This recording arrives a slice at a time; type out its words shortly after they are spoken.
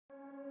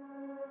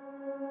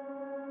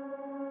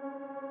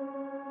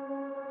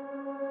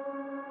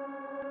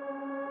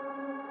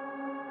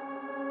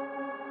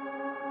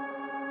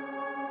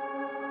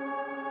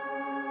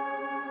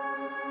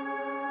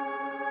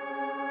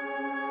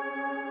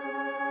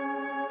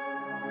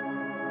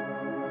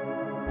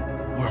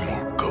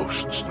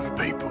ghosts than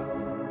people.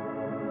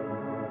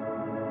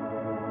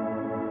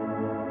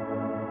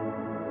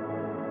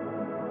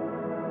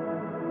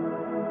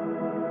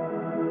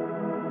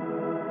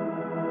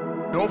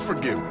 Don't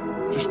forgive me.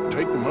 Just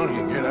take the money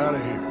and get out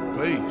of here,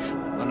 please.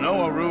 I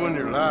know I ruined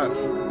your life.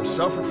 I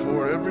suffer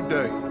for it every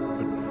day.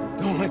 But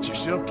don't let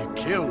yourself get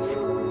killed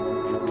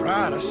for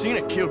pride. I've seen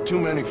it kill too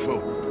many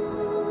folk.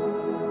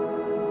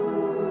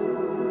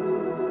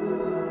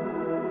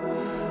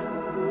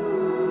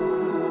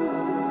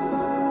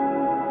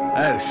 I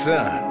had a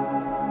son.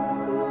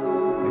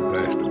 He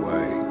passed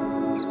away.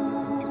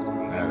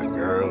 I had a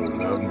girl who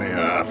loved me.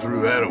 I threw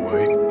that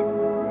away.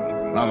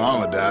 My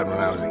mama died when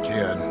I was a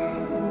kid.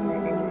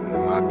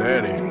 And my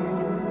daddy,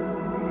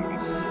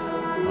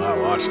 well, I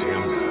watched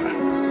him die.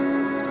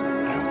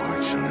 That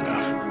weren't soon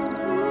enough.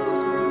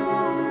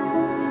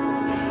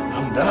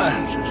 I'm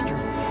dying, sister.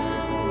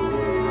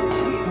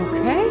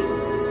 Okay?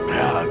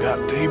 Yeah, I got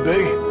TB.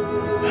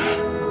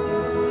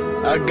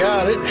 I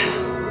got it.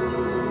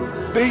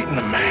 Beating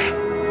a man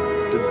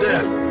to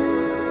death.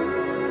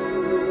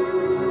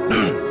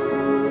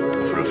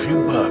 For a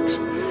few bucks.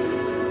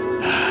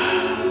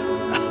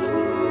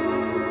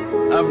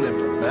 I've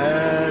lived a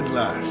bad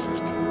life,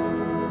 sister.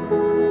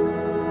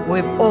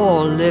 We've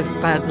all lived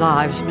bad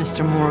lives,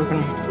 Mr.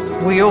 Morgan.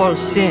 We all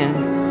sin.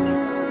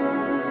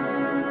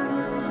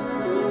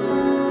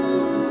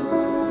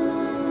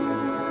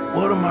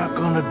 What am I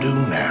gonna do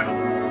now?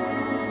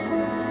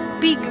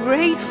 Be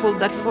grateful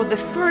that for the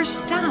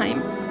first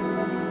time,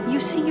 you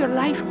see your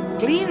life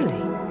clearly.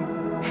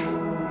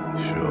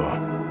 Sure.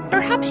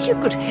 Perhaps you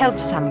could help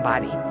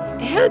somebody.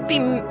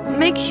 Helping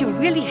makes you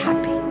really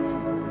happy.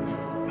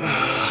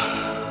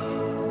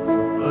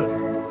 But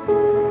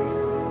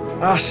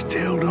I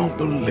still don't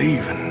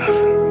believe in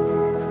nothing.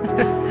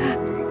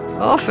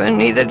 Often,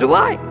 neither do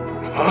I.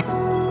 Huh?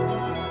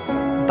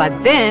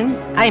 But then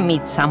I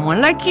meet someone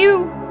like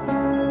you,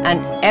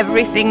 and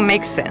everything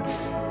makes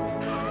sense.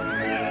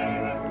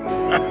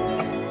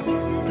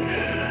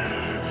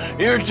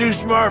 You're too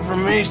smart for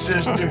me,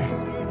 sister.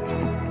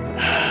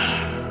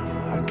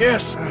 I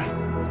guess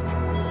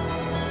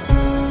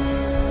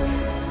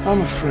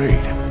I'm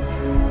afraid.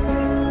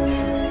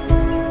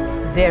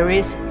 There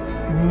is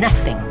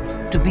nothing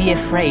to be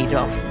afraid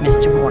of,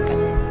 Mr.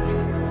 Morgan.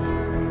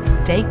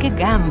 Take a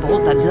gamble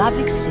that love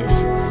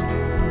exists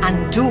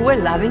and do a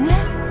loving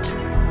act.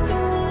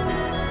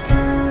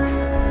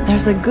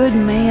 There's a good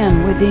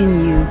man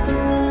within you,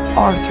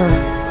 Arthur,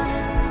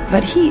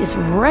 but he is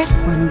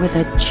wrestling with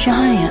a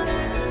giant.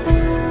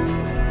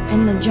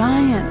 And the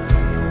giant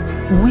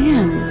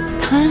wins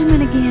time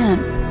and again.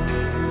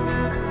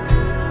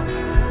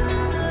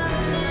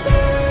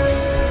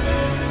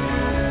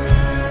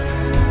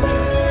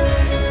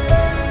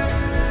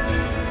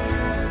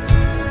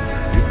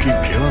 You keep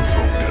killing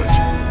folk, don't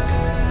you?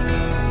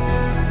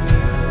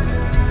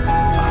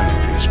 I'm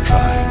just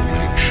trying to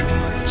make sure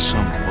that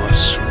some of us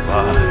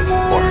survive,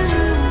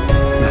 Arthur.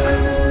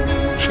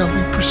 Now, shall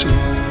we proceed?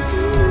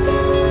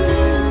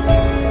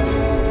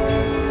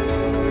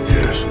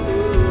 Yes.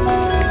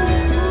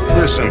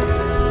 Listen,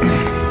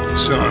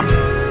 son,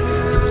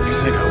 you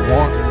think I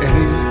want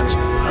any of this? I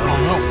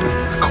don't know.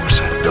 Of course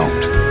I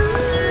don't.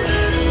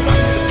 But I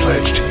made a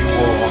pledge to you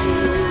all.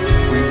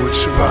 We would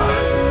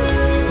survive,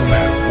 no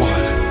matter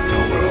what.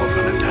 But we're all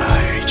gonna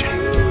die, Agent.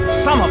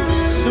 Some of us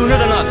sooner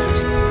than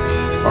others.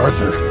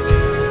 Arthur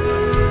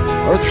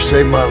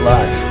saved my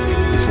life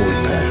before he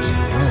passed. I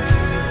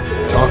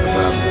don't talk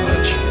about him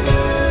much,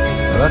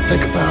 but I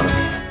think about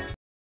him.